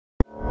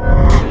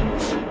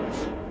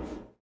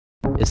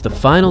It's the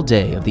final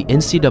day of the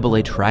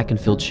NCAA Track and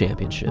Field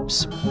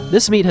Championships.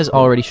 This meet has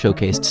already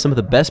showcased some of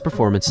the best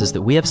performances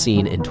that we have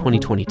seen in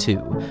 2022.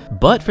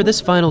 But for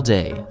this final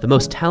day, the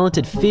most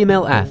talented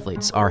female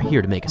athletes are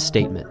here to make a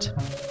statement.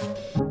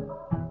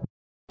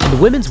 In the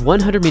women's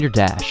 100-meter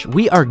dash,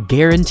 we are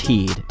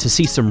guaranteed to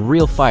see some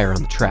real fire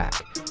on the track.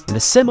 In the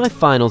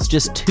semifinals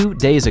just 2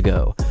 days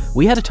ago,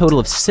 we had a total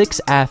of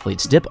 6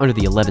 athletes dip under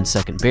the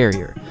 11-second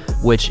barrier,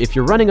 which if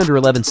you're running under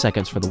 11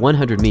 seconds for the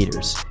 100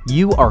 meters,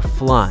 you are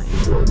flying.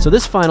 So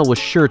this final was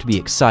sure to be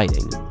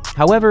exciting.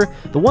 However,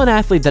 the one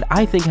athlete that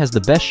I think has the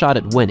best shot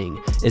at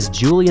winning is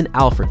Julien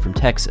Alfred from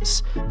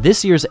Texas,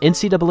 this year's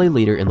NCAA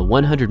leader in the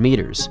 100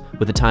 meters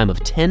with a time of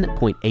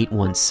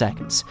 10.81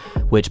 seconds,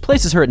 which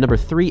places her at number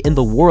 3 in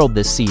the world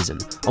this season,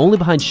 only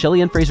behind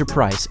Shelly-Ann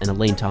Fraser-Pryce and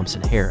Elaine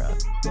Thompson-Herah.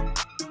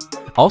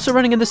 Also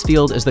running in this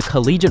field is the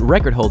collegiate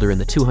record holder in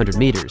the 200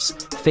 meters,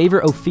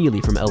 Favour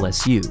Ofili from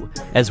LSU,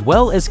 as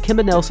well as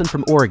Kemba Nelson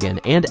from Oregon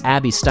and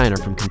Abby Steiner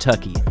from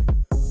Kentucky.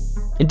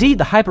 Indeed,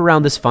 the hype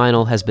around this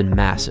final has been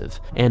massive,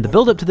 and the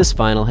build-up to this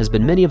final has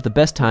been many of the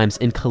best times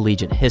in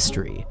collegiate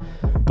history.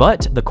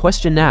 But the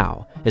question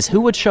now is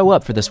who would show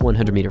up for this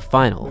 100-meter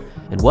final,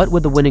 and what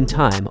would the winning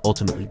time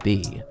ultimately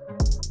be?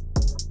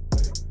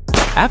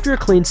 After a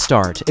clean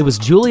start, it was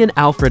Julien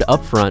Alfred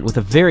up front with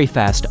a very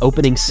fast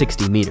opening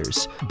 60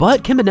 meters,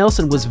 but Kemba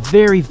Nelson was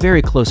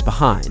very close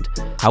behind.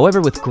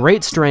 However, with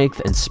great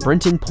strength and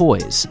sprinting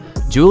poise,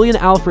 Julien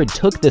Alfred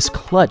took this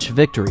clutch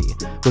victory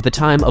with a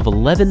time of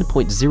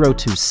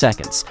 11.02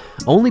 seconds,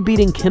 only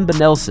beating Kemba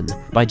Nelson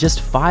by just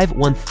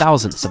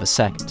 5/1000ths of a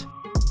second.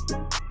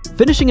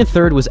 Finishing in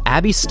third was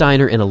Abby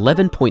Steiner in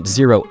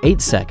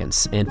 11.08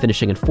 seconds, and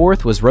finishing in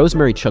fourth was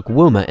Rosemary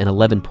Chukwuma in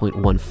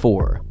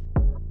 11.14.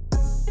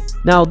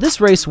 Now, this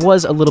race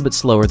was a little bit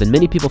slower than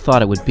many people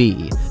thought it would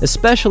be,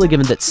 especially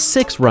given that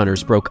 6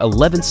 runners broke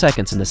 11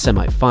 seconds in the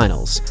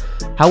semifinals.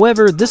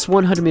 However, this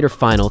 100-meter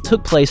final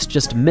took place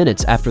just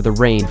minutes after the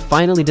rain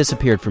finally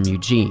disappeared from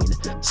Eugene,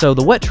 so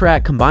the wet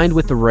track combined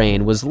with the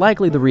rain was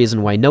likely the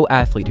reason why no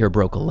athlete here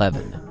broke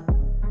 11.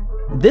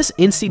 This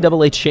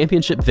NCAA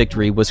championship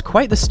victory was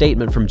quite the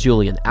statement from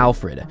Julien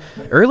Alfred.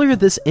 Earlier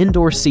this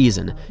indoor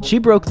season, she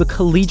broke the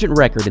collegiate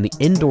record in the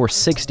indoor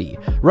 60,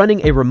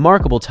 running a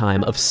remarkable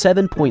time of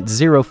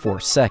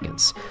 7.04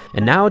 seconds.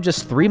 And now,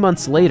 just 3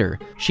 months later,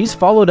 she's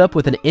followed up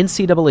with an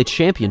NCAA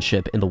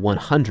championship in the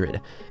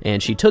 100,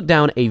 and she took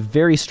down a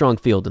very strong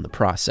field in the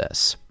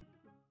process.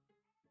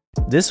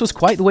 This was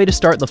quite the way to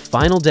start the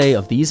final day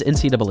of these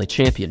NCAA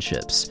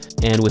championships,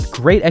 and with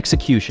great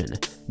execution,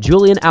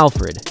 Julien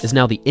Alfred is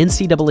now the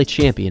NCAA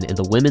champion in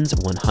the women's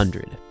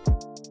 100.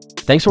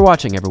 Thanks for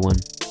watching, everyone,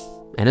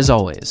 and as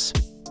always,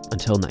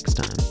 until next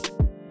time.